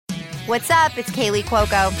What's up? It's Kaylee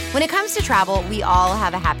Cuoco. When it comes to travel, we all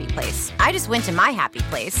have a happy place. I just went to my happy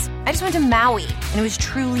place. I just went to Maui, and it was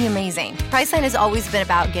truly amazing. Priceline has always been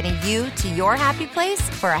about getting you to your happy place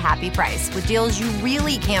for a happy price with deals you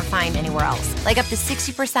really can't find anywhere else. Like up to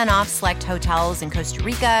 60% off select hotels in Costa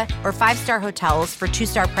Rica or 5-star hotels for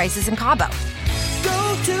 2-star prices in Cabo.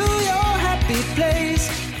 Go to your happy place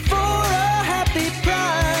for a happy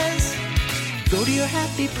price. Go to your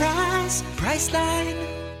happy price, Priceline.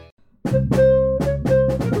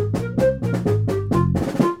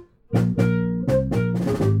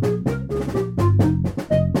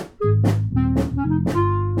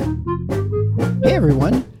 Hey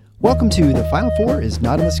everyone, welcome to The Final Four is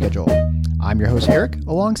Not on the Schedule. I'm your host Eric,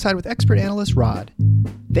 alongside with expert analyst Rod.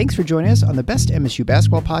 Thanks for joining us on the best MSU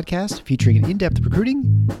basketball podcast featuring in-depth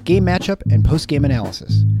recruiting, game matchup, and post-game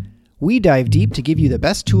analysis. We dive deep to give you the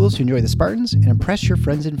best tools to enjoy the Spartans and impress your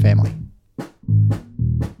friends and family.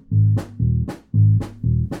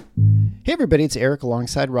 Hey everybody, it's Eric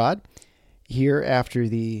alongside Rod, here after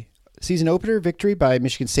the season opener victory by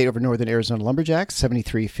Michigan State over Northern Arizona Lumberjacks,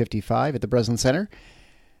 73-55 at the Breslin Center.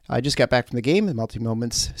 I just got back from the game. The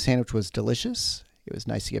multi-moments sandwich was delicious. It was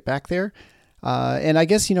nice to get back there. And I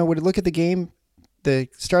guess, when you look at the game, the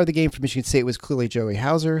star of the game for Michigan State was clearly Joey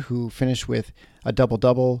Hauser, who finished with a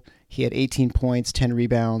double-double. He had 18 points, 10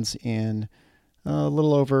 rebounds in a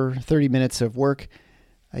little over 30 minutes of work.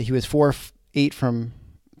 He was 4-8 from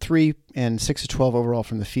 3 and 6-12 overall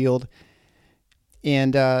from the field.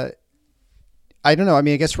 And I don't know. I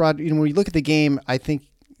mean, I guess, Rod, when you look at the game, I think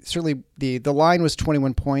certainly the line was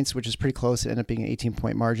 21 points, which is pretty close. It ended up being an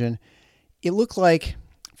 18-point margin. It looked like,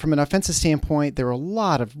 from an offensive standpoint, there were a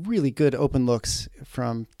lot of really good open looks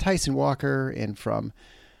from Tyson Walker and from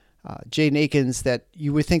Jaden Akins that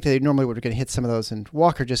you would think that they normally were going to hit some of those, and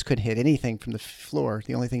Walker just couldn't hit anything from the floor.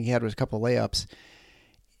 The only thing he had was a couple of layups.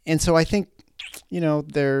 And so I think,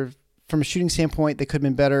 they're, from a shooting standpoint, they could have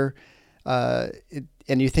been better.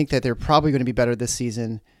 And you think that they're probably going to be better this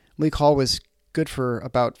season. Malik Hall was good for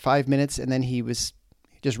about 5 minutes, and then he was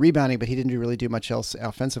just rebounding, but he didn't really do much else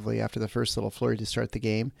offensively after the first little flurry to start the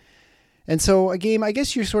game. And so a game, I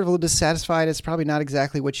guess you're sort of a little dissatisfied. It's probably not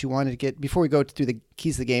exactly what you wanted to get. Before we go through the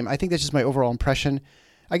keys of the game, I think that's just my overall impression.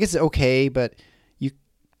 I guess it's okay, but you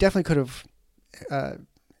definitely could have,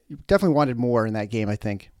 you definitely wanted more in that game, I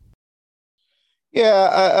think.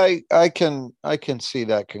 Yeah, I can see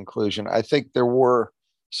that conclusion. I think there were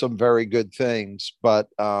some very good things, but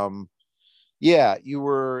yeah, you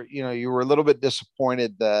were a little bit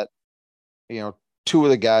disappointed that two of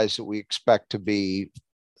the guys that we expect to be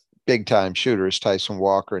big time shooters, Tyson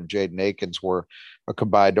Walker and Jaden Akins, were a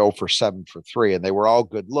combined 0 for 7 for 3, and they were all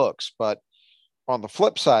good looks. But on the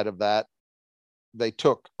flip side of that, they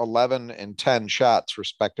took 11 and 10 shots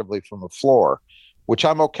respectively from the floor, which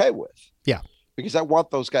I'm okay with. Yeah. Because I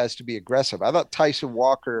want those guys to be aggressive. I thought Tyson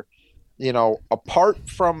Walker, apart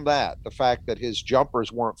from that, the fact that his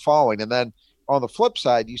jumpers weren't falling, and then on the flip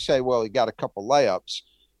side, you say, well, he got a couple layups.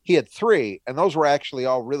 He had 3, and those were actually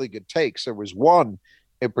all really good takes. There was one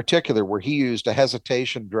in particular where he used a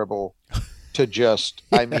hesitation dribble to just,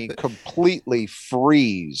 completely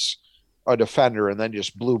freeze a defender and then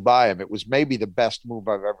just blew by him. It was maybe the best move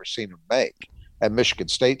I've ever seen him make, at Michigan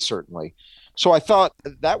State, certainly. So I thought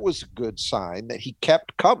that was a good sign that he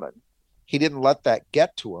kept coming. He didn't let that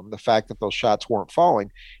get to him, the fact that those shots weren't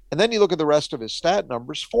falling. And then you look at the rest of his stat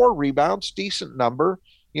numbers, 4 rebounds, decent number.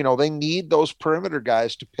 They need those perimeter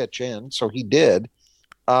guys to pitch in, so he did.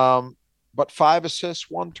 But 5 assists,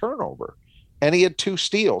 1 turnover. And he had 2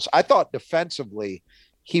 steals. I thought defensively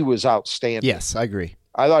he was outstanding. Yes, I agree.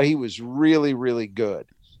 I thought he was really, really good.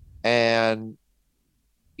 And,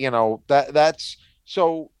 that's...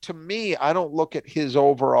 So to me, I don't look at his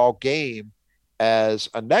overall game as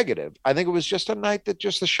a negative. I think it was just a night that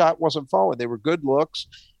just the shot wasn't falling. They were good looks.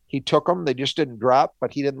 He took them. They just didn't drop,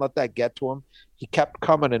 but he didn't let that get to him. He kept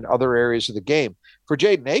coming in other areas of the game. For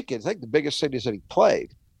Jaden Akins, I think the biggest thing is that he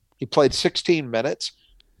played. He played 16 minutes,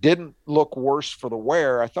 didn't look worse for the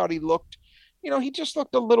wear. I thought he looked, he just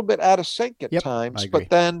looked a little bit out of sync at times, but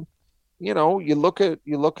then, you look at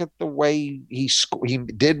the way he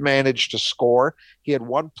did manage to score. He had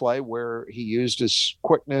one play where he used his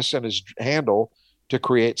quickness and his handle to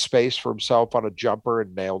create space for himself on a jumper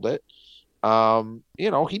and nailed it.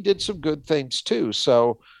 He did some good things too.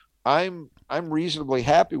 So I'm reasonably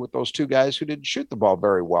happy with those 2 guys who didn't shoot the ball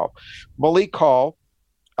very well. Malik Hall,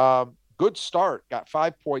 good start, got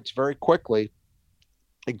 5 points very quickly,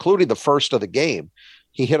 including the first of the game.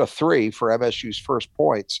 He hit a 3 for MSU's first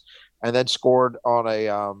points, and then scored on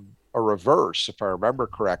a reverse, if I remember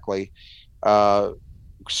correctly,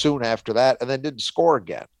 soon after that, and then didn't score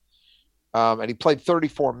again. And he played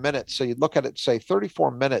 34 minutes. So you look at it and say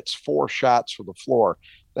 34 minutes, 4 shots from the floor.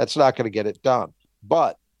 That's not going to get it done.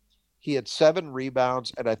 But he had 7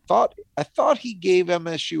 rebounds, and I thought he gave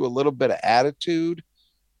MSU a little bit of attitude,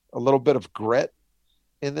 a little bit of grit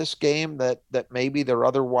in this game that maybe they're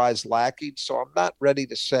otherwise lacking. So I'm not ready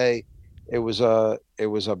to say it was a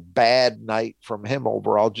bad night from him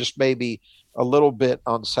overall, just maybe a little bit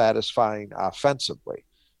unsatisfying offensively.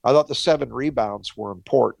 I thought the 7 rebounds were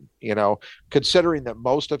important, considering that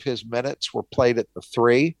most of his minutes were played at the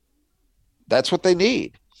 3. That's what they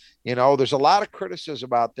need. There's a lot of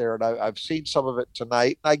criticism out there, and I've seen some of it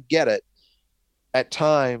tonight, and I get it. At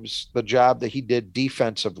times, the job that he did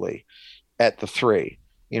defensively at the 3,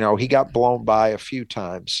 he got blown by a few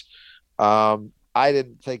times. I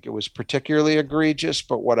didn't think it was particularly egregious,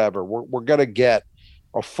 but whatever. We're going to get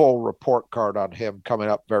a full report card on him coming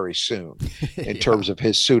up very soon in terms of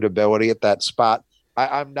his suitability at that spot.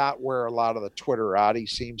 I'm not where a lot of the Twitterati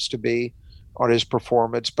seems to be on his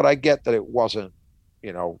performance, but I get that it wasn't,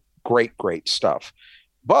 great stuff.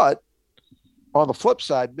 But on the flip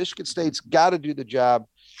side, Michigan State's got to do the job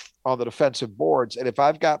on the defensive boards. And if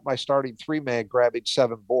I've got my starting 3-man grabbing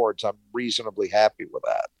 7 boards, I'm reasonably happy with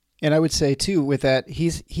that. And I would say too, with that,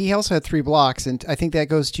 he also had 3 blocks, and I think that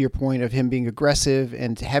goes to your point of him being aggressive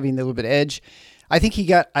and having a little bit of edge. I think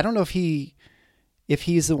I don't know if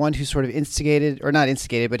he's the one who sort of instigated, or not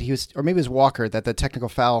instigated, but or maybe it was Walker, that the technical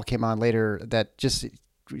foul came on later, that just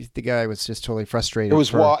the guy was just totally frustrated. It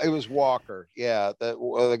was Walker. Yeah.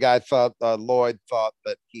 The guy thought, Lloyd thought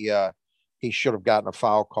that he should have gotten a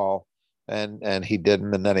foul call, and he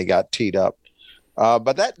didn't, and then he got teed up.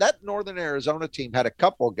 But that Northern Arizona team had a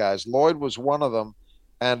couple of guys. Lloyd was one of them,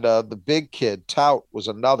 and the big kid, Tout, was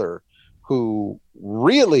another who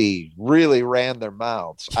really, really ran their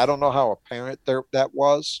mouths. I don't know how apparent that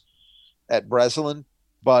was at Breslin,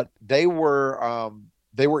 but they were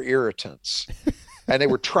irritants, and they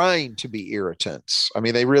were trying to be irritants. I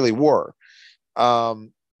mean, they really were.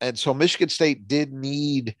 And so Michigan State did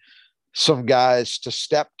need some guys to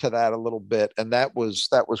step to that a little bit, and that was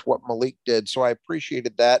what Malik did. So I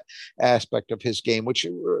appreciated that aspect of his game, which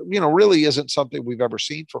really isn't something we've ever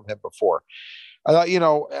seen from him before. I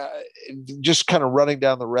thought, just kind of running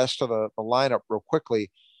down the rest of the lineup real quickly,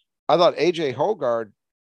 I thought AJ Hoggard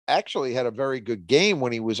actually had a very good game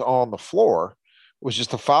when he was on the floor. It was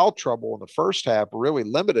just the foul trouble in the first half really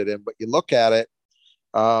limited him. But you look at it,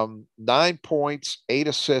 9 points, 8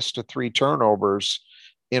 assists to 3 turnovers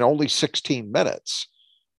in only 16 minutes.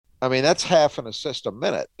 I mean, that's half an assist a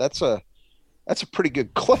minute. That's a pretty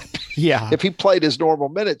good clip. Yeah. If he played his normal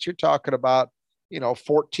minutes, you're talking about,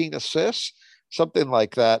 14 assists, something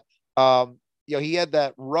like that. He had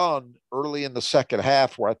that run early in the second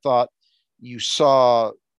half where I thought you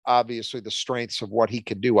saw obviously the strengths of what he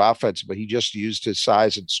could do offensively. He just used his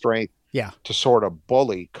size and strength to sort of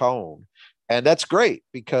bully Cone. And that's great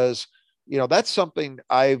because that's something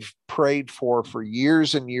I've prayed for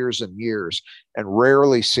years and years and years, and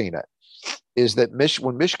rarely seen it, is that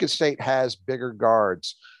when Michigan State has bigger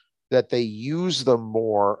guards, that they use them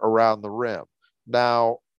more around the rim.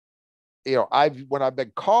 Now, when I've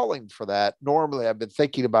been calling for that, normally I've been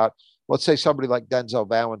thinking about, let's say somebody like Denzel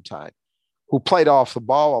Valentine, who played off the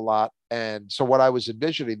ball a lot. And so what I was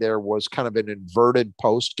envisioning there was kind of an inverted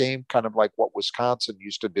post game, kind of like what Wisconsin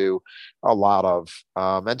used to do a lot of,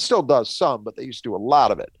 and still does some, but they used to do a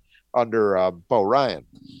lot of it under Bo Ryan.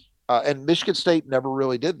 And Michigan State never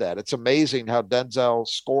really did that. It's amazing how Denzel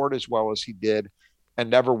scored as well as he did and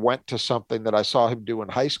never went to something that I saw him do in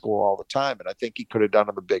high school all the time. And I think he could have done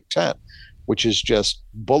in the Big Ten, which is just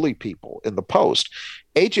bully people in the post.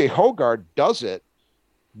 AJ Hoggard does it,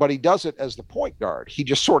 but he does it as the point guard. He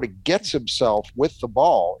just sort of gets himself with the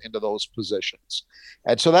ball into those positions.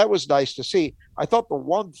 And so that was nice to see. I thought the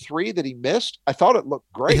 1-3 that he missed, I thought it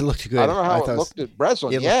looked great. It looked good. I don't know how it looked at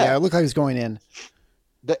Breslin. It looked like he was going in.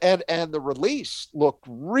 And the release looked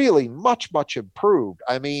really much improved.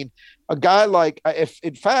 I mean, a guy like, if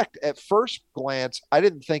in fact, at first glance, I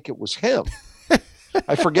didn't think it was him.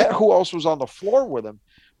 I forget who else was on the floor with him.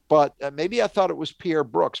 But maybe I thought it was Pierre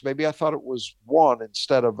Brooks. Maybe I thought it was 1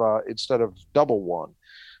 instead of double 1.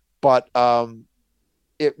 But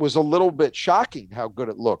it was a little bit shocking how good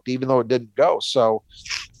it looked, even though it didn't go. So,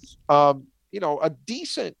 a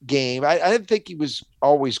decent game. I didn't think he was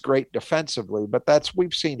always great defensively, but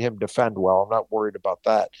we've seen him defend well. I'm not worried about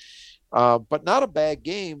that. But not a bad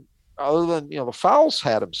game, other than the fouls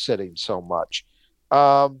had him sitting so much.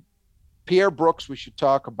 Pierre Brooks, we should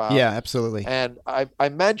talk about. Yeah, absolutely. And I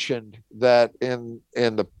mentioned that in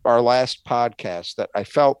our last podcast that I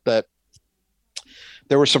felt that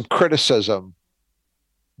there was some criticism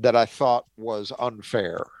that I thought was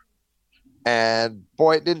unfair. And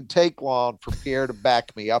boy, it didn't take long for Pierre to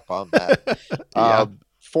back me up on that. Yeah.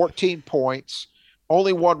 14 points,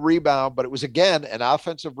 only one rebound, but it was again an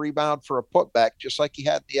offensive rebound for a putback, just like he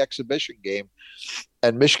had in the exhibition game.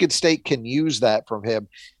 And Michigan State can use that from him.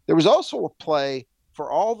 There was also a play for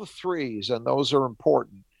all the threes, and those are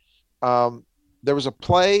important. There was a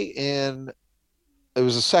play it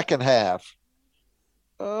was the second half.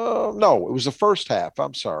 No, it was the first half.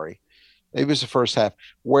 I'm sorry. It was the first half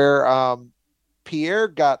where Pierre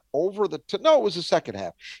got over no, it was the second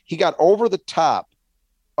half. He got over the top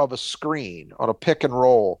of a screen on a pick and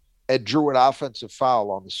roll and drew an offensive foul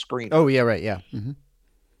on the screen. Oh, yeah, right. Yeah. Mm-hmm.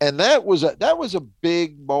 And that was a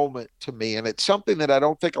big moment to me. And it's something that I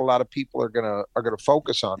don't think a lot of people are gonna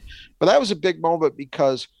focus on. But that was a big moment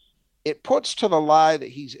because it puts to the lie that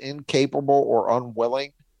he's incapable or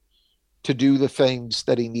unwilling to do the things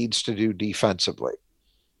that he needs to do defensively.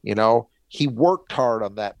 You know, he worked hard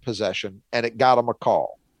on that possession and it got him a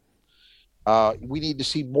call. We need to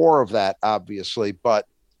see more of that, obviously, but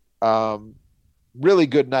really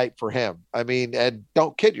good night for him. I mean, and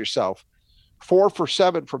don't kid yourself, 4 for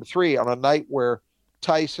 7 from 3 on a night where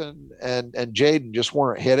Tyson and Jaden just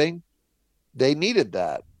weren't hitting. They needed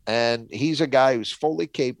that. And he's a guy who's fully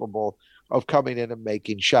capable of coming in and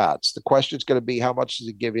making shots. The question is going to be how much does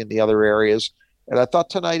he give you in the other areas? And I thought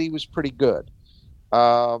tonight he was pretty good.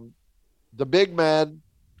 The big man,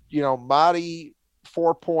 you know, Mady,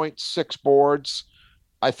 4 points, 6 boards,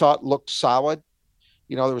 I thought looked solid.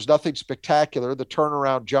 You know, there was nothing spectacular. The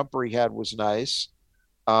turnaround jumper he had was nice.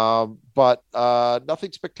 But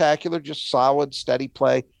nothing spectacular, just solid, steady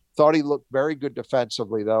play. Thought he looked very good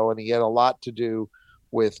defensively, though, and he had a lot to do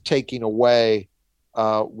with taking away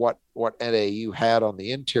what NAU had on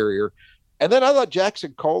the interior. And then I thought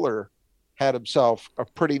Jackson Kohler had himself a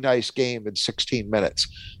pretty nice game in 16 minutes.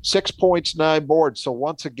 6 points, 9 boards. So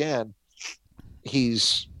once again,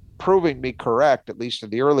 he's proving me correct, at least in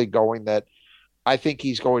the early going, that I think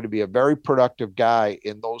he's going to be a very productive guy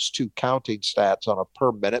in those two counting stats on a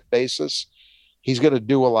per minute basis. He's going to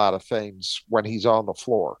do a lot of things when he's on the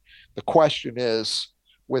floor. The question is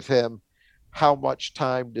with him, how much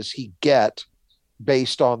time does he get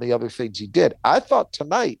based on the other things he did? I thought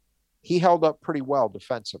tonight he held up pretty well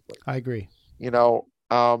defensively. I agree. You know,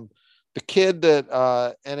 the kid that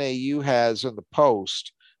NAU has in the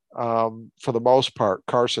post, for the most part,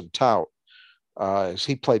 Carson Tout,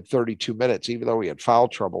 he played 32 minutes, even though he had foul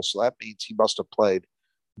trouble. So that means he must have played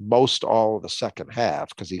most all of the second half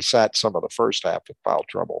because he sat some of the first half with foul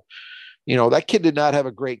trouble. You know, that kid did not have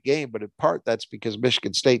a great game, but in part that's because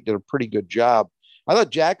Michigan State did a pretty good job. I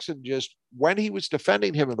thought Jackson just, when he was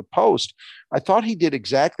defending him in the post, I thought he did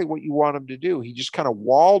exactly what you want him to do. He just kind of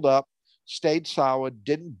walled up, stayed solid,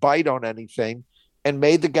 didn't bite on anything, and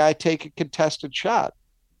made the guy take a contested shot.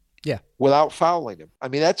 Yeah. Without fouling him. I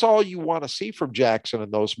mean, that's all you want to see from Jackson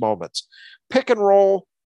in those moments. Pick and roll,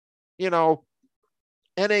 you know,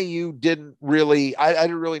 NAU didn't really, I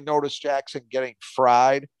didn't really notice Jackson getting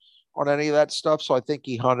fried on any of that stuff. So I think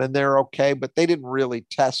he hung in there okay, but they didn't really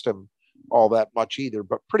test him all that much either,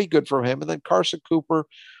 but pretty good for him. And then Carson Cooper,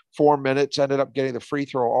 4 minutes, ended up getting the free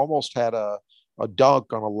throw, almost had a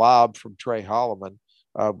dunk on a lob from Trey Holloman,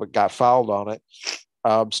 but got fouled on it.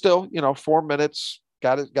 Still, you know, 4 minutes,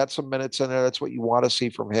 got some minutes in there. That's what you want to see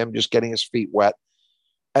from him, just getting his feet wet.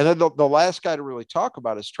 And then the last guy to really talk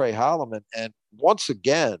about is Trey Holloman. And once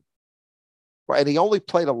again, and he only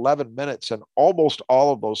played 11 minutes, and almost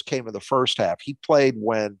all of those came in the first half. He played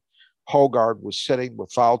when Hoggard was sitting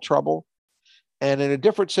with foul trouble. And in a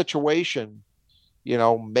different situation, you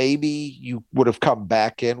know, maybe you would have come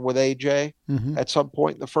back in with AJ at some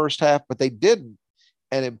point in the first half, but they didn't.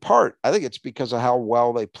 And in part, I think it's because of how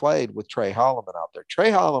well they played with Trey Holloman out there.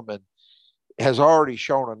 Trey Holloman has already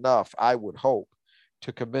shown enough, I would hope,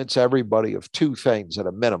 to convince everybody of two things at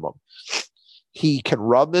a minimum. He can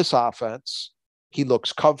run this offense. He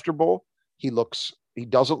looks comfortable. He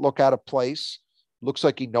doesn't look out of place. Looks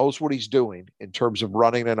like he knows what he's doing in terms of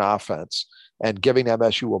running an offense and giving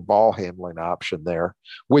MSU a ball handling option there,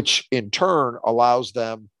 which in turn allows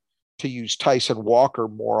them to use Tyson Walker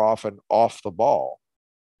more often off the ball,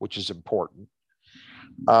 which is important.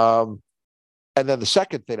 And then the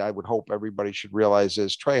second thing I would hope everybody should realize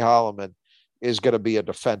is Trey Holloman is going to be a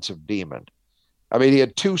defensive demon. I mean, he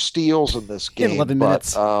had 2 steals in this game. 11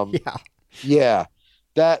 minutes. Yeah,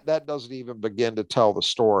 that doesn't even begin to tell the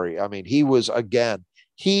story. I mean, he was, again,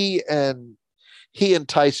 he and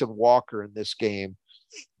Tyson Walker in this game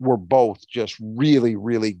were both just really,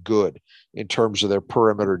 really good in terms of their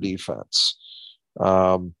perimeter defense.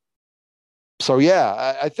 So,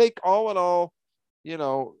 yeah, I think all in all,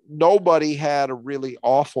 nobody had a really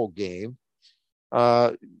awful game.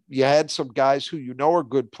 You had some guys who are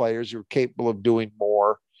good players who are capable of doing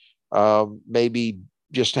more. Maybe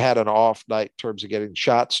just had an off night in terms of getting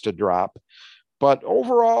shots to drop, but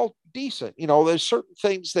overall decent. There's certain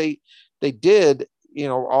things they did.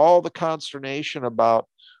 All the consternation about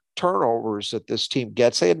turnovers that this team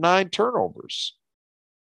gets. They had 9 turnovers.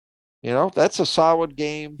 That's a solid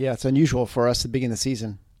game. Yeah, it's unusual for us to begin the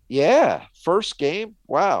season. Yeah, first game.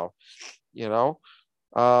 Wow.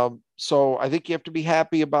 So I think you have to be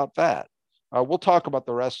happy about that. We'll talk about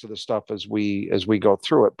the rest of the stuff as we go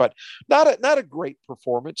through it, but not a great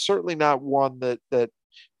performance. Certainly not one that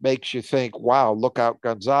makes you think, "Wow, look out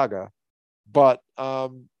Gonzaga," but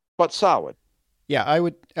solid. Yeah, I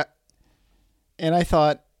would, and I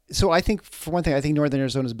thought so. I think for one thing, I think Northern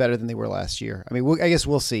Arizona is better than they were last year. I mean, I guess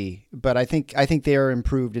we'll see, but I think they are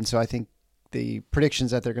improved, and so I think the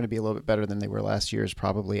predictions that they're going to be a little bit better than they were last year is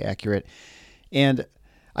probably accurate, and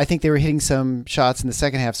I think they were hitting some shots in the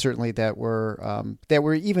second half, certainly that were they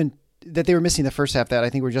were missing the first half that I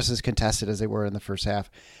think were just as contested as they were in the first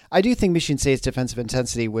half. I do think Michigan State's defensive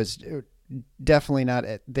intensity was definitely not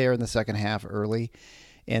there in the second half early,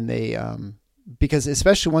 and they because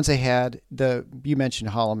especially once they had you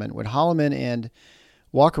mentioned Holloman. When Holloman and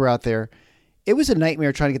Walker out there, it was a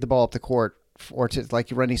nightmare trying to get the ball up the court or to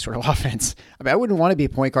run any sort of offense. I mean, I wouldn't want to be a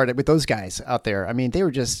point guard with those guys out there. I mean,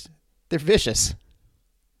 they're vicious.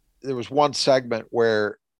 There was one segment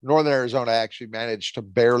where Northern Arizona actually managed to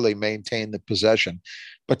barely maintain the possession,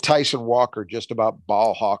 but Tyson Walker just about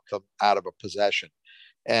ball hawked them out of a possession.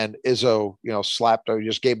 And Izzo, slapped him,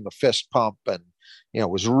 just gave him the fist pump and,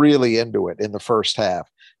 was really into it in the first half.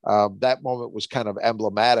 That moment was kind of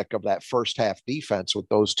emblematic of that first half defense with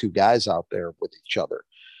those two guys out there with each other.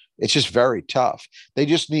 It's just very tough. They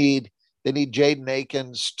need Jaden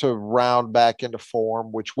Akins to round back into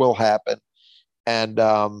form, which will happen. And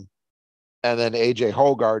then AJ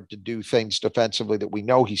Hoggard to do things defensively that we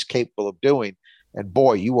know he's capable of doing. And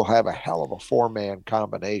boy, you will have a hell of a 4-man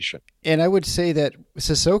combination. And I would say that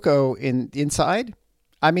Sissoko inside,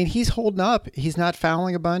 I mean, he's holding up. He's not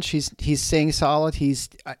fouling a bunch. He's staying solid. He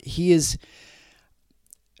is.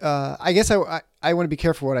 I guess I want to be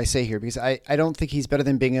careful what I say here because I don't think he's better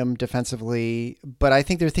than Bingham defensively, but I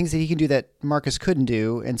think there are things that he can do that Marcus couldn't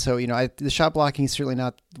do. And so, the shot blocking is certainly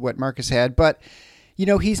not what Marcus had, but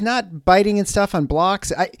he's not biting and stuff on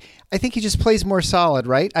blocks. I think he just plays more solid,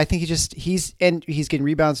 right? I think he's getting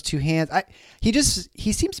rebounds 2 hands. He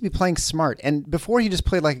seems to be playing smart. And before he just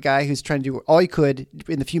played like a guy who's trying to do all he could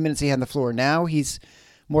in the few minutes he had on the floor. Now he's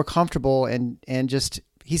more comfortable and just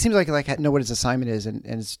he seems like know what his assignment is and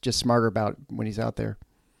is just smarter about when he's out there.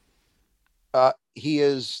 He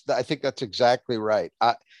is. I think that's exactly right.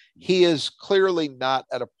 He is clearly not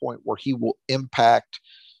at a point where he will impact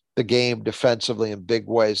the game defensively in big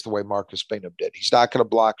ways the way Marcus Bingham did. He's not going to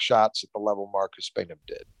block shots at the level Marcus Bingham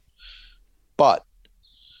did. But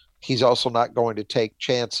he's also not going to take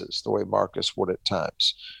chances the way Marcus would at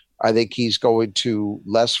times. I think he's going to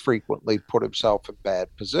less frequently put himself in bad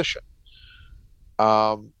position.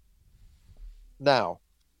 Now,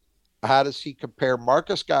 how does he compare? When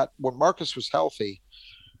Marcus was healthy,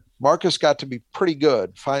 Marcus got to be pretty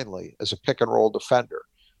good finally as a pick and roll defender.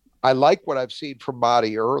 I like what I've seen from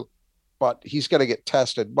Madi early, but he's going to get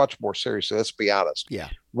tested much more seriously. Let's be honest. Yeah.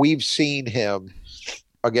 We've seen him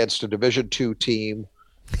against a Division II team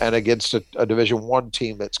and against a Division I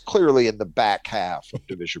team that's clearly in the back half of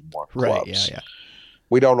Division I clubs. Right, yeah.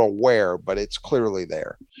 We don't know where, but it's clearly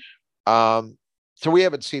there. So we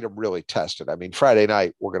haven't seen him really tested. I mean, Friday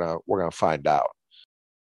night we're gonna find out.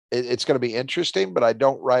 It's going to be interesting, but I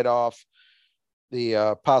don't write off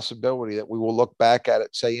the possibility that we will look back at it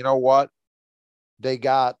and say, you know what, they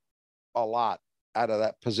got a lot out of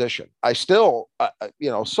that position. I still,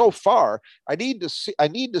 so far, I need to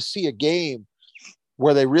see a game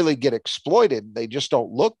where they really get exploited. They just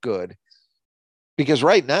don't look good. Because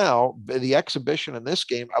right now, the exhibition in this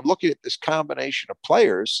game, I'm looking at this combination of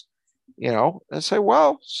players, and say,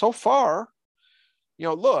 well, so far,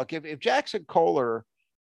 look, if Jackson Kohler,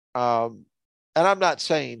 and I'm not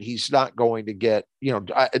saying he's not going to get,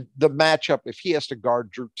 the matchup, if he has to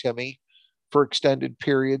guard Drew Timme for extended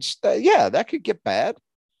periods, that could get bad.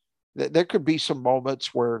 There could be some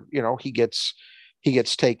moments where, he gets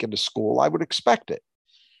taken to school. I would expect it.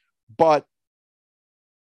 But,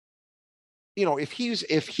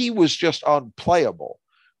 if he was just unplayable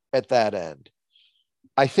at that end,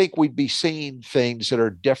 I think we'd be seeing things that are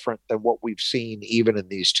different than what we've seen even in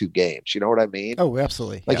these 2 games. You know what I mean? Oh,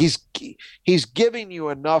 absolutely. Like he's giving you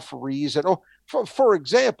enough reason. Oh, for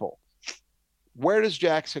example, where does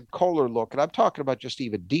Jackson Kohler look? And I'm talking about just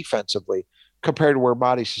even defensively compared to where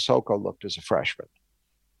Mady Sissoko looked as a freshman.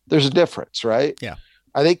 There's a difference, right? Yeah.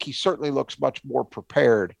 I think he certainly looks much more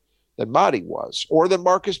prepared than Mady was, or than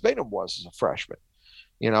Marcus Bainham was as a freshman.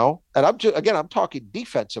 And I'm talking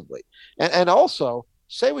defensively. And also,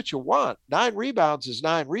 say what you want, 9 rebounds is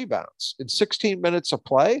 9 rebounds. In 16 minutes of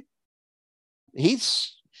play,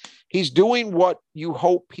 he's doing what you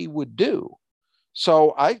hope he would do.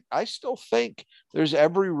 So I still think there's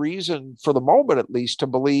every reason, for the moment at least, to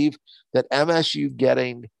believe that MSU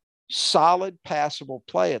getting solid passable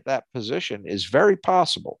play at that position is very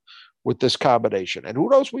possible with this combination. And who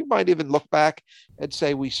knows, we might even look back and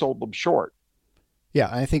say we sold them short. Yeah,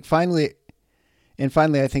 I think finally, I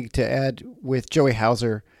think to add with Joey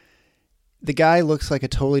Hauser, the guy looks like a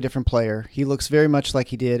totally different player. He looks very much like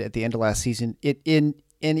he did at the end of last season. And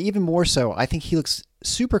even more so, I think he looks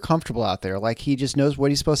super comfortable out there. Like, he just knows what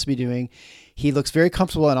he's supposed to be doing. He looks very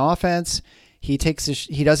comfortable in offense. He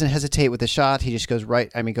doesn't hesitate with the shot. He just goes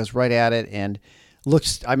right at it and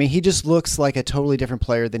he just looks like a totally different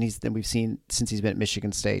player than we've seen since he's been at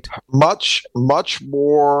Michigan State. Much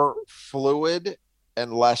more fluid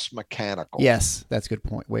and less mechanical. Yes, that's a good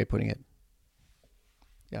way of putting it.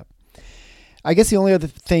 Yeah. I guess the only other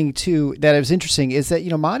thing too that was interesting is that,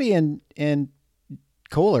 Mady and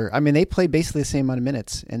Kohler, they played basically the same amount of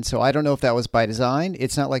minutes. And so I don't know if that was by design.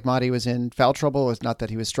 It's not like Mady was in foul trouble. It's not that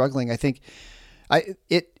he was struggling. I think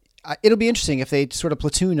it'll be interesting if they sort of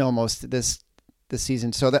platoon almost this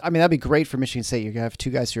season. So that'd be great for Michigan State. You have 2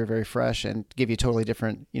 guys who are very fresh and give you totally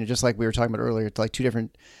different, just like we were talking about earlier, it's like 2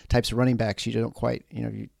 different types of running backs. You don't quite,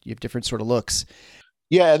 you have different sort of looks.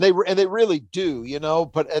 Yeah, and they really do,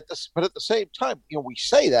 but at the same time, we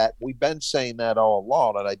say that, we've been saying that all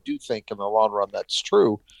along, and I do think in the long run that's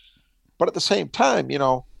true. But at the same time,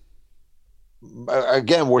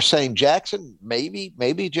 again, we're saying Jackson,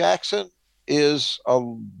 maybe Jackson is a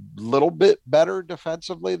little bit better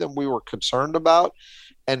defensively than we were concerned about.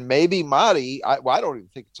 And maybe Mady, I don't even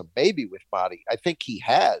think it's a maybe with Mady. I think he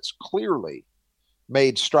has clearly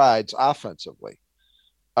made strides offensively.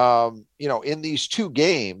 In these 2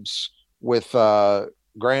 games with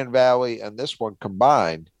Grand Valley and this one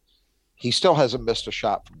combined, he still hasn't missed a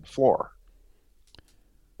shot from the floor,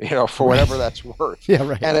 for whatever that's worth. Yeah,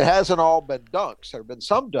 right. And it hasn't all been dunks. There have been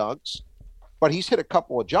some dunks, but he's hit a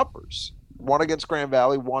couple of jumpers, one against Grand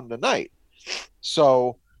Valley, one tonight.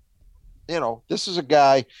 So, this is a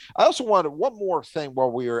guy. I also wanted one more thing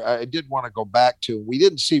I did want to go back to. We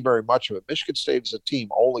didn't see very much of it. Michigan State as a team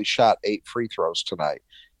only shot 8 free throws tonight.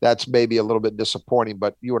 That's maybe a little bit disappointing,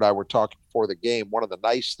 but you and I were talking before the game. One of the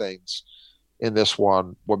nice things in this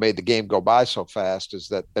one, what made the game go by so fast, is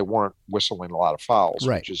that they weren't whistling a lot of fouls,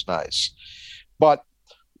 right, which is nice. But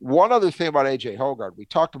one other thing about A.J. Hoggard, we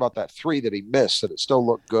talked about that 3 that he missed, that it still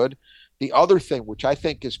looked good. The other thing, which I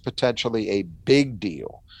think is potentially a big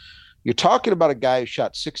deal, you're talking about a guy who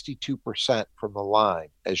shot 62% from the line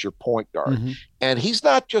as your point guard. Mm-hmm. And he's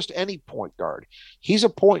not just any point guard. He's a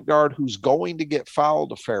point guard who's going to get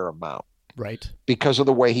fouled a fair amount. Right. Because of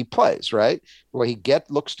the way he plays, right? The way he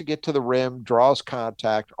looks to get to the rim, draws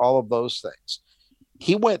contact, all of those things.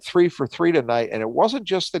 He went 3 for 3 tonight, and it wasn't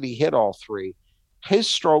just that he hit all 3. His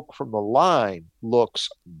stroke from the line looks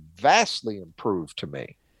vastly improved to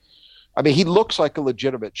me. He looks like a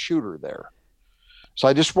legitimate shooter there. So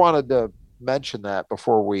I just wanted to mention that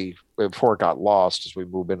before it got lost as we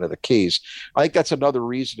move into the keys. I think that's another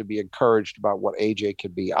reason to be encouraged about what AJ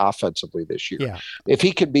can be offensively this year. Yeah. If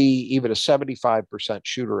he could be even a 75%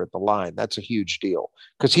 shooter at the line, that's a huge deal,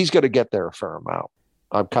 because he's going to get there a fair amount.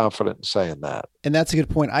 I'm confident in saying that. And that's a good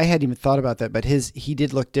point. I hadn't even thought about that, but he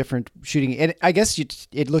did look different shooting. And I guess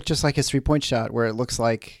it looked just like his 3-point shot, where it looks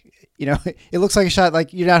like, it looks like a shot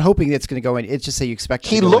like you're not hoping it's going to go in. It's just that you expect it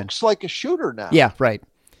to go in. He looks like a shooter now. Yeah, right.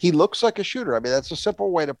 He looks like a shooter. That's a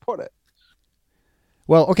simple way to put it.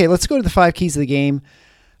 Well, okay, let's go to the 5 keys of the game.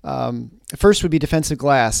 First would be defensive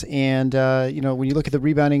glass. And, when you look at the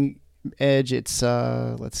rebounding edge, it's,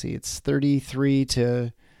 it's 33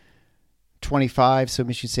 to 25. So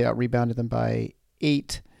Michigan State out-rebounded them by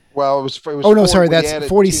 8. Well, it was that's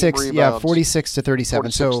 46. Yeah, 46 to 37.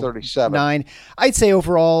 46, so 37. 9. I'd say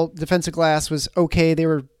overall defensive glass was okay. They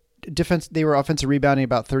were offensive rebounding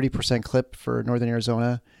about 30% clip for Northern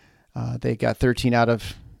Arizona. They got 13 out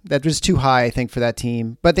of that. Was too high, I think, for that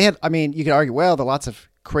team. But they had, you could argue, well, the lots of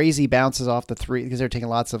crazy bounces off the 3 because they're taking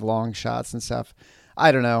lots of long shots and stuff.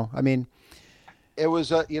 I don't know. It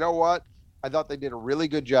was you know what? I thought they did a really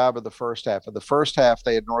good job in the first half. In the first half,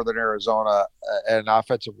 they had Northern Arizona at an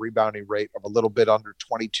offensive rebounding rate of a little bit under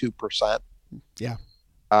 22%. Yeah.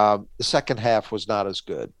 The second half was not as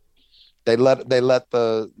good. They let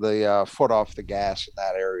the foot off the gas in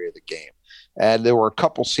that area of the game, and there were a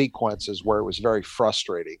couple sequences where it was very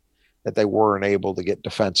frustrating that they weren't able to get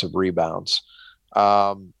defensive rebounds.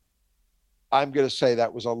 Um, I'm going to say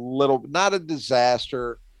that was a little, not a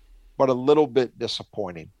disaster, but a little bit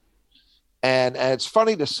disappointing. And it's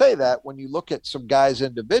funny to say that when you look at some guys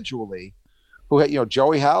individually who had,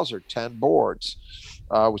 Joey Hauser, 10 boards.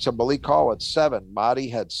 We said Malik Hall had 7. Mahdi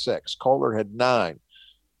had 6. Kohler had 9.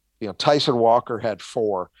 Tyson Walker had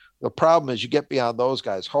 4. The problem is you get beyond those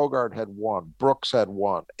guys. Hoggard had 1. Brooks had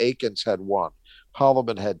 1. Akins had 1.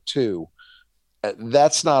 Holloman had 2.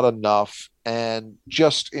 That's not enough. And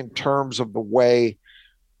just in terms of the way,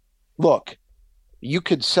 look, you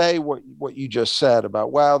could say what you just said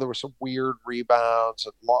about, well, there were some weird rebounds,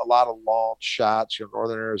 a lot of long shots.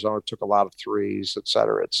 Northern Arizona took a lot of threes, et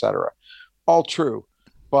cetera, et cetera. All true.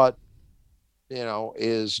 But,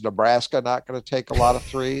 is Nebraska not going to take a lot of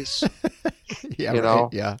threes? Yeah, right.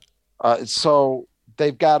 Yeah. So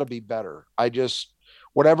they've got to be better.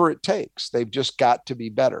 Whatever it takes, they've just got to be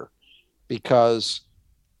better, because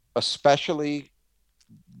especially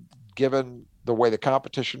given the way the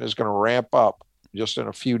competition is going to ramp up just in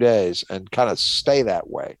a few days and kind of stay that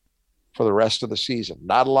way for the rest of the season.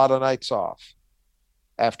 Not a lot of nights off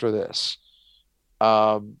after this.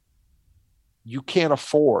 You can't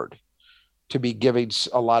afford to be giving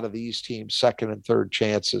a lot of these teams second and third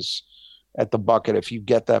chances at the bucket if you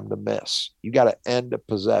get them to miss. You got to end a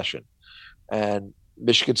possession. And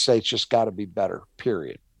Michigan State's just got to be better,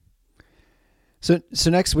 period. So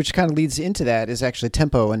next, which kind of leads into that, is actually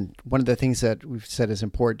tempo. And one of the things that we've said is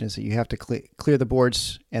important is that you have to clear the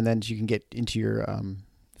boards, and then you can get into your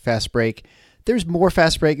fast break. There's more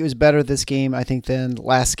fast break. It was better this game, I think, than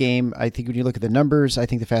last game. I think when you look at the numbers, I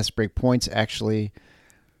think the fast break points actually,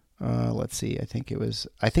 let's see, I think it was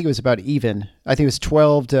about even. I think it was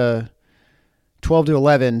 12 to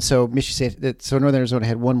 11. So Northern Arizona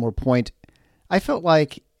had one more point. I felt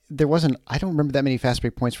like there wasn't, I don't remember that many fast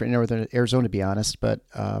break points for Northern Arizona, to be honest, but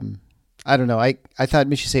I don't know. I thought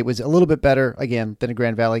Michigan State was a little bit better, again, than a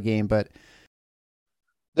Grand Valley game, but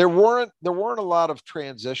there weren't a lot of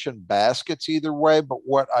transition baskets either way. But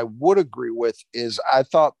what I would agree with is I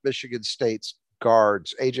thought Michigan State's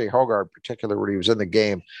guards, AJ Hoggard in particular, when he was in the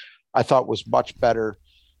game, I thought was much better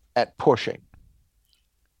at pushing.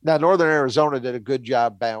 Now, Northern Arizona did a good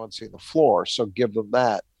job balancing the floor, so give them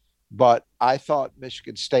that. But I thought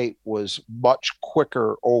Michigan State was much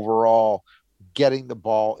quicker overall getting the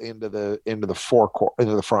ball into the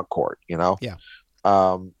front court, Yeah.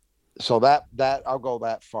 So that I'll go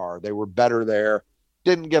that far. They were better there.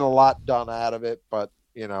 Didn't get a lot done out of it, but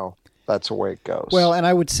that's the way it goes. Well, and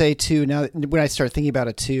I would say too, now when I start thinking about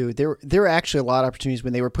it too, there were actually a lot of opportunities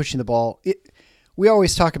when they were pushing the ball. We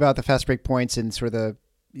always talk about the fast break points and sort of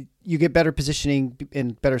you get better positioning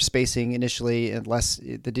and better spacing initially, and less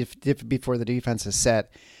before the defense is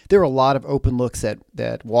set. There were a lot of open looks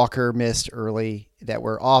that Walker missed early that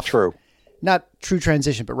were off. True. Not true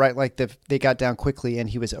transition, but right, like they got down quickly and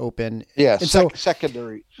he was open. Yeah, and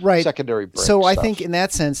secondary break. So I think in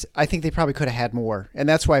that sense, I think they probably could have had more, and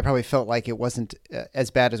that's why I probably felt like it wasn't as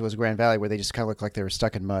bad as it was Grand Valley, where they just kind of looked like they were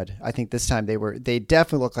stuck in mud. I think this time they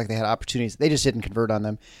definitely looked like they had opportunities. They just didn't convert on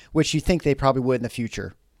them, which you think they probably would in the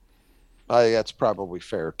future. I think that's probably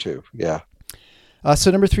fair too. Yeah. So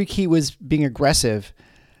number 3 key was being aggressive.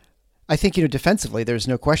 I think, defensively, there's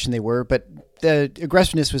no question they were, but the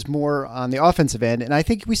aggressiveness was more on the offensive end. And I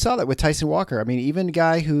think we saw that with Tyson Walker. I mean, even a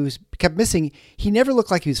guy who's kept missing, he never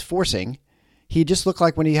looked like he was forcing. He just looked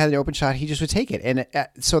like when he had an open shot, he just would take it. And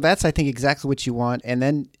so that's, I think, exactly what you want. And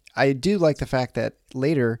then I do like the fact that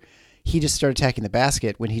later he just started attacking the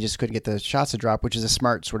basket when he just couldn't get the shots to drop, which is a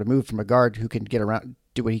smart sort of move from a guard who can get around,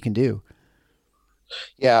 do what he can do.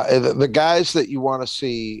 Yeah, the guys that you want to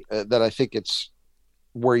see that I think it's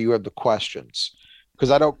where you have the questions,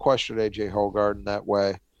 because I don't question AJ Hoggard in that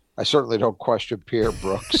way. I certainly don't question Pierre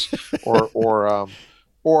Brooks or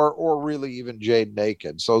really even Jaden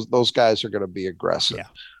Akins. Those guys are going to be aggressive.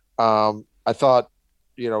 Yeah. I thought,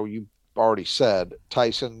 you already said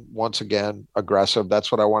Tyson once again aggressive.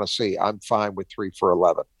 That's what I want to see. I'm fine with 3 for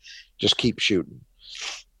 11. Just keep shooting.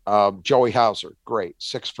 Joey Hauser, great,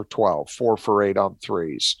 6 for 12, 4 for 8 on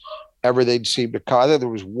threes. Everything seemed to come. I think there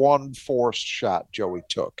was one forced shot Joey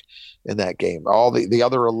took in that game. All the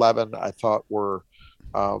other 11 I thought were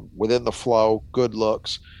within the flow, good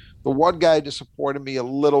looks. The one guy disappointed me a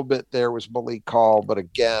little bit there was Malik Hall, but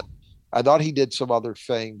again, I thought he did some other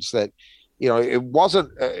things that, it wasn't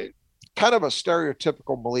kind of a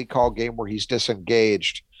stereotypical Malik Hall game where he's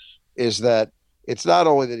disengaged, is that it's not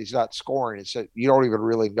only that he's not scoring, it's that you don't even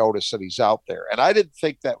really notice that he's out there. And I didn't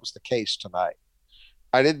think that was the case tonight.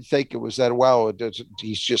 I didn't think it was that,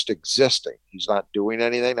 he's just existing. He's not doing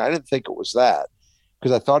anything. I didn't think it was that,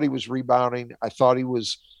 because I thought he was rebounding. I thought he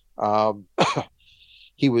was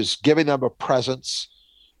he was giving them a presence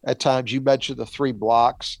at times. You mentioned the 3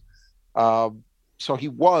 blocks. So he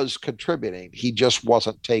was contributing. He just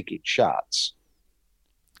wasn't taking shots.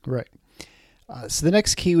 Right. So the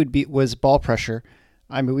next key was ball pressure.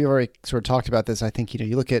 I mean, we already sort of talked about this. I think,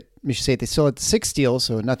 you look at Michigan State, they still had 6 steals,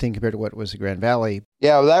 so nothing compared to what was the Grand Valley.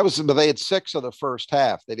 Yeah, but they had 6 of the first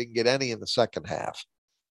half. They didn't get any in the second half.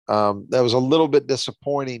 That was a little bit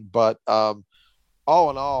disappointing, but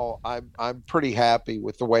all in all, I'm pretty happy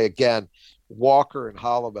with the way, again, Walker and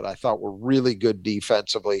Holloman, I thought, were really good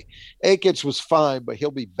defensively. Akins was fine, but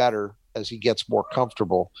he'll be better as he gets more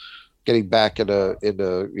comfortable getting back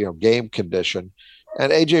into game condition.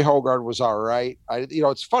 And AJ Hoggard was all right.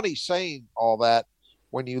 It's funny saying all that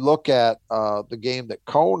when you look at the game that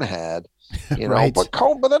Cone had, right.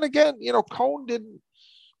 but then again, Cone didn't.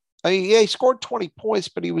 I mean, yeah, he scored 20 points,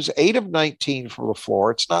 but he was 8 of 19 from the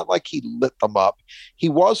floor. It's not like he lit them up. He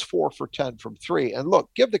was 4 for 10 from 3. And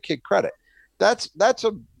look, give the kid credit. That's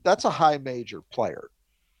a high major player.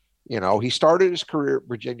 He started his career at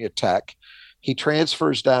Virginia Tech. He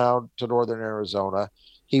transfers down to Northern Arizona.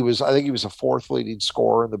 I think he was a 4th leading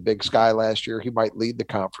scorer in the Big Sky last year. He might lead the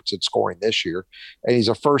conference in scoring this year. And he's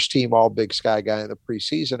a first-team All-Big Sky guy in the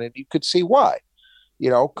preseason, and you could see why.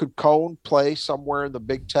 Could Cone play somewhere in the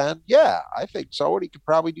Big Ten? Yeah, I think so, and he could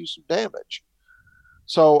probably do some damage.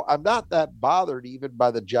 So I'm not that bothered even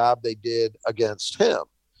by the job they did against him.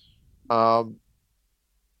 I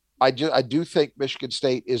do think Michigan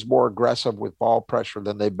State is more aggressive with ball pressure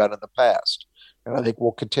than they've been in the past. And I think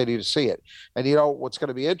we'll continue to see it. And what's going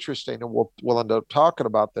to be interesting, and we'll end up talking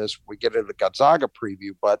about this when we get into the Gonzaga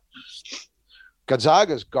preview, but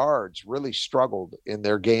Gonzaga's guards really struggled in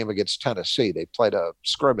their game against Tennessee. They played a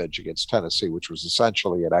scrimmage against Tennessee, which was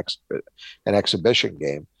essentially an exhibition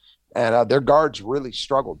game. And their guards really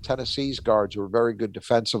struggled. Tennessee's guards were very good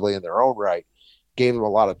defensively in their own right, gave them a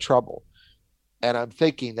lot of trouble. And I'm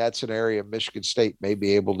thinking that's an area Michigan State may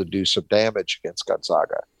be able to do some damage against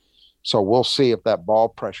Gonzaga. So we'll see if that ball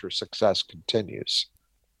pressure success continues.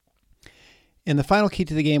 And the final key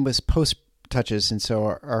to the game was post touches. And so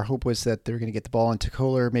our hope was that they're going to get the ball into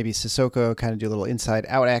Kohler, maybe Sissoko, kind of do a little inside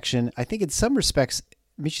out action. I think in some respects,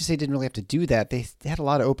 Michigan State didn't really have to do that. They had a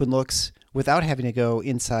lot of open looks without having to go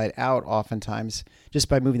inside out oftentimes, just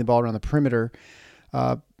by moving the ball around the perimeter.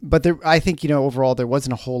 But I think, overall, there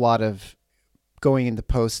wasn't a whole lot of going in the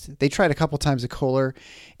post. They tried a couple times at Kohler,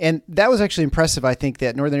 and that was actually impressive. I think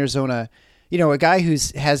that Northern Arizona, a guy I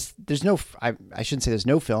shouldn't say there's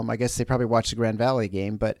no film. I guess they probably watched the Grand Valley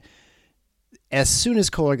game, but as soon as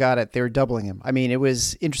Kohler got it, they were doubling him. I mean, it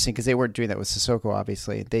was interesting because they weren't doing that with Sissoko,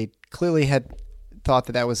 obviously. They clearly had thought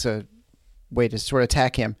that was a way to sort of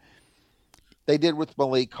attack him. They did with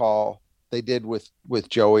Malik Hall. They did with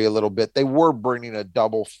Joey a little bit. They were bringing a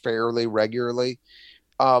double fairly regularly.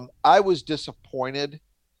 I was disappointed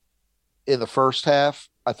in the first half.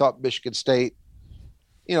 I thought Michigan State,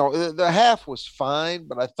 the half was fine,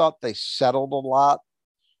 but I thought they settled a lot.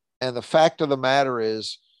 And the fact of the matter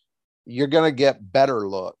is, you're going to get better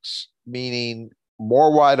looks, meaning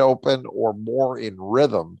more wide open or more in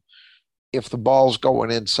rhythm if the ball's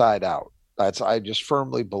going inside out. I just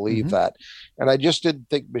firmly believe that. And I just didn't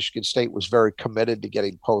think Michigan State was very committed to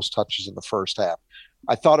getting post touches in the first half.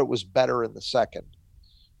 I thought it was better in the second.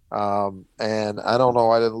 And I don't know,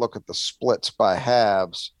 I didn't look at the splits by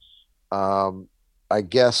halves. I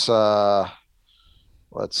guess,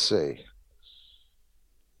 let's see.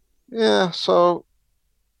 Yeah, so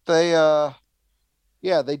they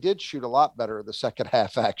did shoot a lot better in the second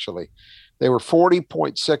half, actually. They were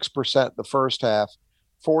 40.6% in the first half,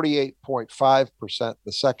 48.5%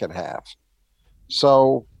 the second half.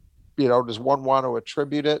 So, does one want to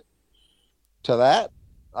attribute it to that?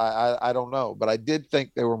 I don't know, but I did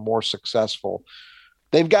think they were more successful.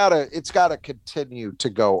 It's got to continue to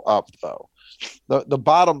go up, though. The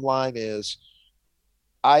bottom line is,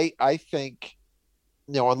 I think,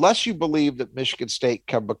 unless you believe that Michigan State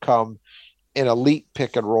can become an elite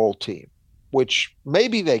pick and roll team, which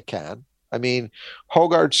maybe they can. I mean,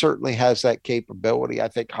 Hoggard certainly has that capability. I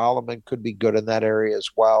think Holloman could be good in that area as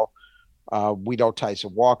well. We know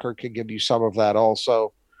Tyson Walker can give you some of that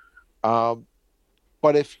also.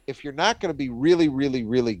 But if you're not going to be really, really,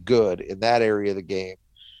 really good in that area of the game,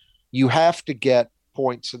 you have to get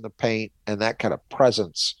points in the paint and that kind of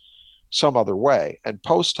presence some other way. And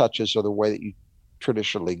post touches are the way that you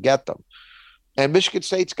traditionally get them. And Michigan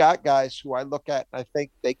State's got guys who I look at and I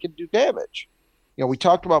think they can do damage. We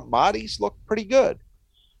talked about Mady's looked pretty good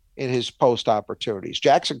in his post opportunities.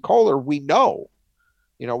 Jackson Kohler, we know,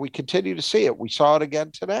 we continue to see it. We saw it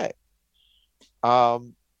again today.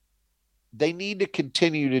 They need to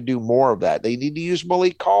continue to do more of that. They need to use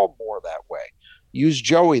Malik Hall more that way. Use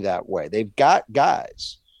Joey that way. They've got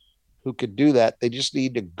guys who could do that. They just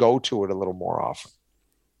need to go to it a little more often.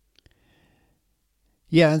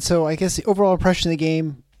 Yeah, and so I guess the overall impression of the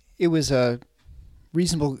game, it was a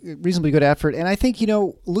reasonably good effort. And I think,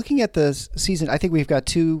 looking at the season, I think we've got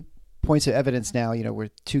 2 points of evidence now. We're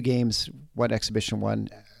 2 games, 1 exhibition, 1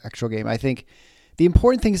 actual game. I think the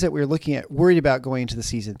important things that we were looking at, worried about going into the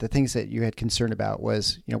season, the things that you had concern about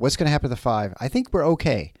was, what's going to happen to the 5. I think we're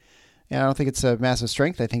okay. And I don't think it's a massive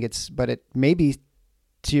strength. I think but it may be,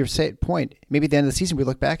 to your point, maybe at the end of the season we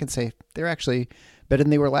look back and say they're actually better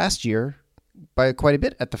than they were last year by quite a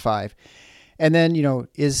bit at the 5. And then,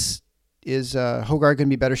 is Hoggard going to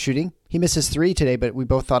be better shooting? He missed his 3 today, but we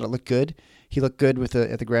both thought it looked good. He looked good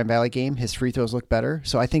at the Grand Valley game. His free throws look better.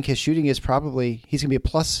 So I think his shooting is he's going to be a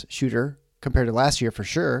plus shooter compared to last year for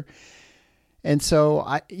sure. And so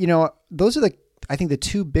those are I think the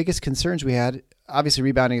 2 biggest concerns we had. Obviously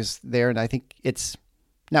rebounding is there, and I think it's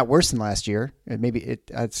not worse than last year. And maybe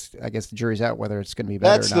I guess the jury's out whether it's going to be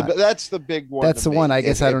better or not. That's the big one. That's the one. I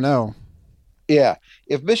guess I don't know. Yeah.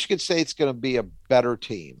 If Michigan State's going to be a better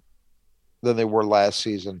team than they were last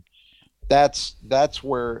season, that's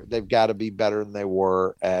where they've got to be better than they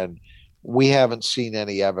were. And we haven't seen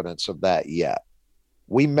any evidence of that yet.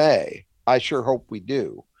 We may. I sure hope we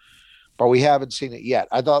do. But we haven't seen it yet.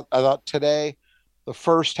 I thought today the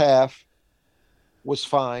first half was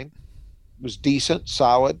fine, was decent,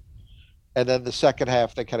 solid. And then the second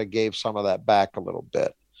half, they kind of gave some of that back a little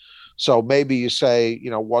bit. So maybe you say,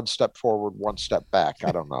 1 step forward, 1 step back.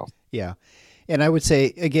 I don't know. Yeah. And I would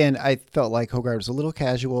say, again, I felt like Hoggard was a little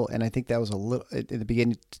casual, and I think that was a little in the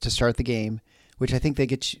beginning to start the game, which I think they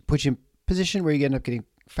put you in position where you end up getting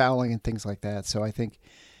fouling and things like that. So I think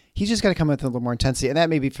he's just got to come with a little more intensity, and that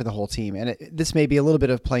may be for the whole team. And this may be a little bit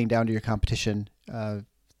of playing down to your competition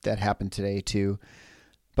that happened today too.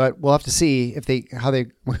 But we'll have to see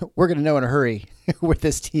we're going to know in a hurry what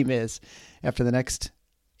this team is after the next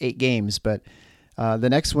 8 games. But the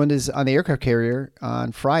next one is on the aircraft carrier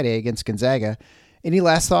on Friday against Gonzaga. Any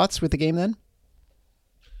last thoughts with the game then?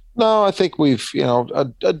 No, I think we've,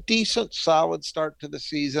 a decent, solid start to the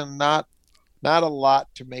season. Not a lot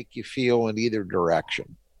to make you feel in either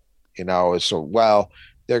direction.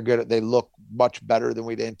 They're good. They look much better than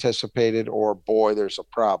we'd anticipated, or boy, there's a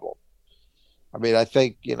problem. I mean, I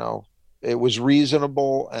think, it was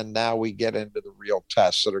reasonable, and now we get into the real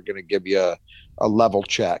tests that are going to give you a level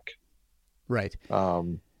check. Right.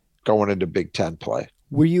 Going into Big Ten play.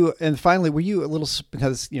 Finally, were you a little,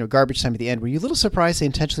 because, garbage time at the end, were you a little surprised they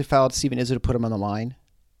intentionally fouled Steven Izzo to put him on the line?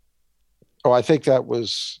 Oh, I think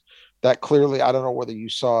that clearly, I don't know whether you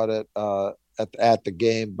saw it at the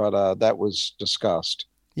game, but that was discussed.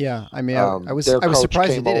 Yeah. I mean, I was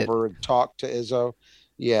surprised came they did over and talked to Izzo.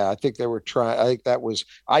 Yeah, I think they were trying. I think that was.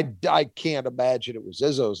 I can't imagine it was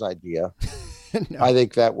Izzo's idea. No. I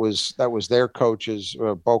think that was their coach's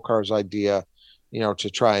Bokar's idea, to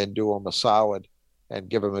try and do him a solid and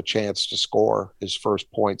give him a chance to score his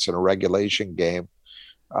first points in a regulation game.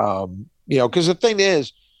 Because the thing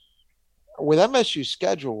is, with MSU's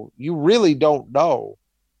schedule, you really don't know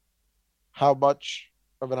how much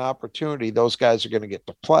of an opportunity those guys are going to get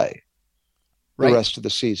to play the rest of the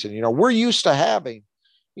season. We're used to having,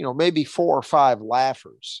 maybe 4 or 5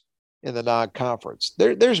 laughers in the non-conference.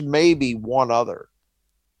 There's maybe one other,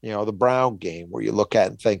 the Brown game, where you look at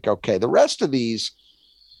and think, okay, the rest of these,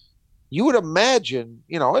 you would imagine,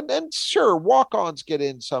 and sure, walk-ons get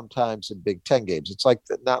in sometimes in Big Ten games. It's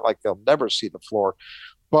not like they'll never see the floor,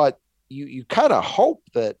 but you kind of hope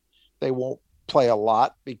that they won't play a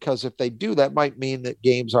lot, because if they do, that might mean that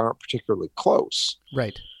games aren't particularly close.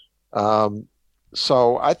 Right.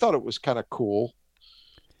 So I thought it was kind of cool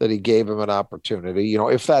that he gave him an opportunity.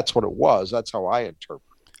 If that's what it was, that's how I interpret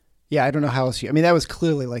it. Yeah, I don't know how else. I mean, that was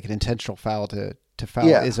clearly like an intentional foul to foul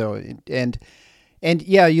Izzo, and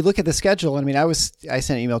yeah, you look at the schedule. I mean, I sent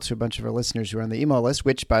an email to a bunch of our listeners who are on the email list,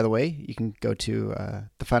 which, by the way, you can go to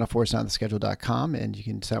the Final Four is on the schedule.com, and you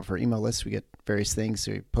can sign up for our email list. We get various things.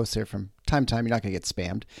 So we post there from time to time. You're not going to get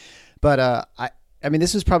spammed. But I mean,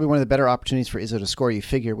 this was probably one of the better opportunities for Izzo to score, you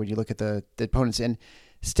figure, when you look at the opponents. And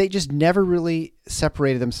State just never really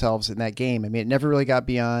separated themselves in that game. I mean, it never really got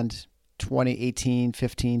beyond 20, 18,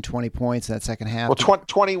 15, 20 points in that second half. Well,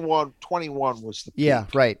 21 was the peak. Yeah,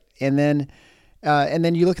 right. And then And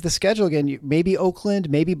then you look at the schedule again, maybe Oakland,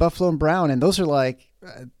 maybe Buffalo and Brown. And those are like,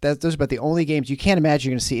 those are about the only games. You can't imagine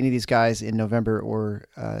you're going to see any of these guys in November or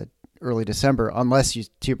early December, unless you,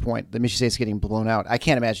 to your point, the Michigan State's getting blown out. I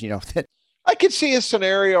can't imagine, that. I could see a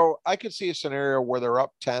scenario where they're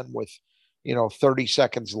up 10 with, 30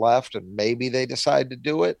 seconds left and maybe they decide to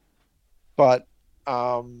do it, but,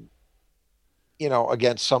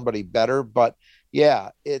 against somebody better. But yeah,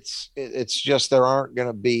 it's just, there aren't going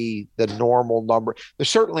to be the normal number. There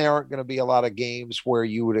certainly aren't going to be a lot of games where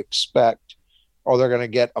you would expect, they're going to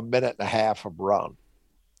get a minute and a half of run.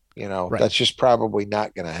 Right. That's just probably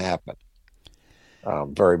not going to happen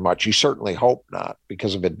very much. You certainly hope not,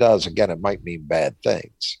 because if it does, again, it might mean bad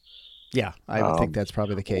things. Yeah, I would think that's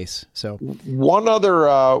probably the case. So one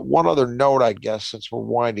other note, I guess, since we're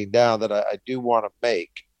winding down, that I do want to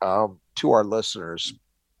make to our listeners.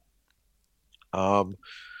 And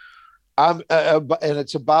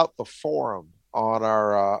it's about the forum on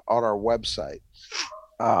our website.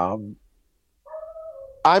 I'm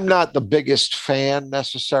not the biggest fan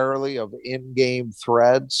necessarily of in-game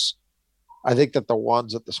threads. I think that the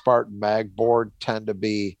ones at the Spartan Mag board tend to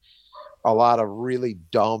be a lot of really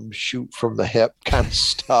dumb shoot from the hip kind of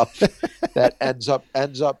stuff that ends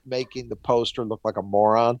up making the poster look like a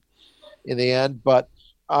moron in the end. But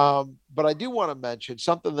I do want to mention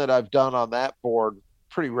something that I've done on that board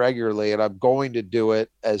pretty regularly, and I'm going to do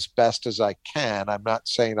it as best as I can. I'm not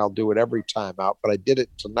saying I'll do it every time out, but I did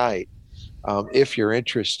it tonight. If you're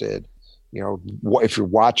interested, if you're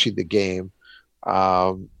watching the game,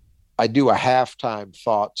 I do a halftime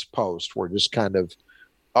thoughts post where just kind of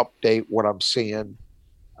update what I'm seeing,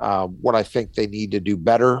 what I think they need to do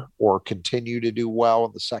better or continue to do well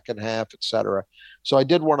in the second half, et cetera. So I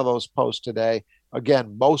did one of those posts today.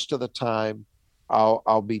 Again, most of the time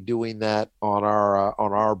I'll be doing that on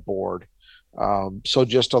our board. So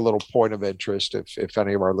just a little point of interest if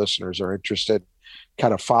any of our listeners are interested,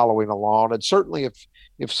 kind of following along. And certainly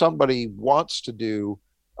if somebody wants to do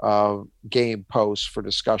game posts for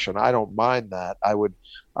discussion, I don't mind that. I would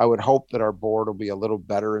hope that our board will be a little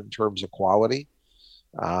better in terms of quality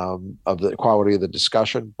of the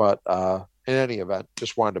discussion. But in any event,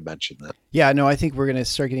 just wanted to mention that. Yeah, no, I think we're going to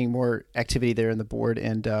start getting more activity there in the board.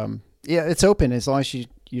 And yeah, it's open as long as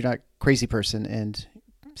you're not a crazy person and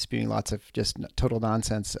spewing lots of just total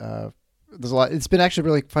nonsense. There's a lot. It's been actually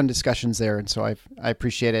really fun discussions there, and so I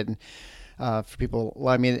appreciate it. And for people,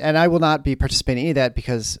 and I will not be participating in any of that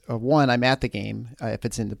because one, I'm at the game if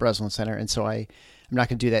it's in the Breslin Center, and so I'm not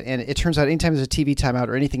going to do that. And it turns out anytime there's a TV timeout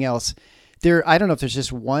or anything else, I don't know if there's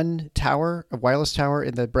just one tower, a wireless tower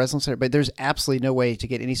in the Breslin Center, but there's absolutely no way to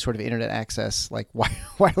get any sort of internet access, like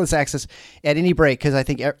wireless access at any break, because I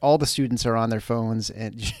think all the students are on their phones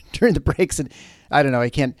and during the breaks, and I don't know, I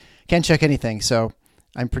can't check anything, so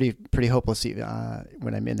I'm pretty hopeless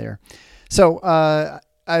when I'm in there. So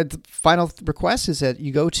the final request is that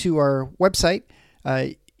you go to our website.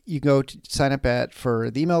 You go to sign up for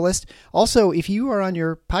the email list. Also, if you are on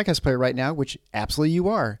your podcast player right now, which absolutely you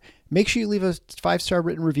are, make sure you leave a 5-star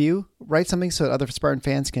written review. Write something so that other Spartan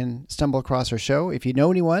fans can stumble across our show. If you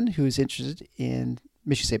know anyone who's interested in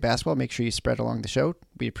Michigan State basketball, make sure you spread along the show.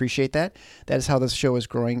 We appreciate that. That is how this show is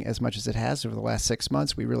growing as much as it has over the last 6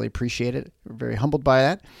 months. We really appreciate it. We're very humbled by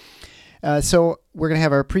that. So we're going to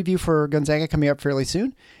have our preview for Gonzaga coming up fairly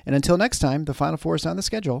soon. And until next time, the Final Four is on the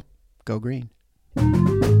schedule. Go Green.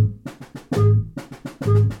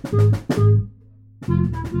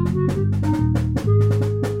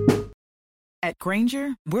 At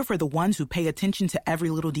Grainger, we're for the ones who pay attention to every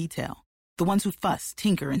little detail. The ones who fuss,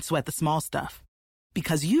 tinker, and sweat the small stuff.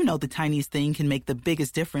 Because the tiniest thing can make the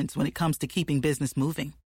biggest difference when it comes to keeping business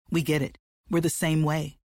moving. We get it. We're the same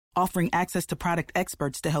way. Offering access to product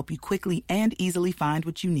experts to help you quickly and easily find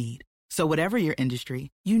what you need. So whatever your industry,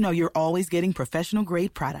 you're always getting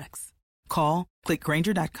professional-grade products. Call, click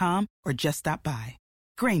Grainger.com, or just stop by.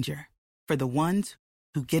 Grainger, for the ones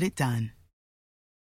who get it done.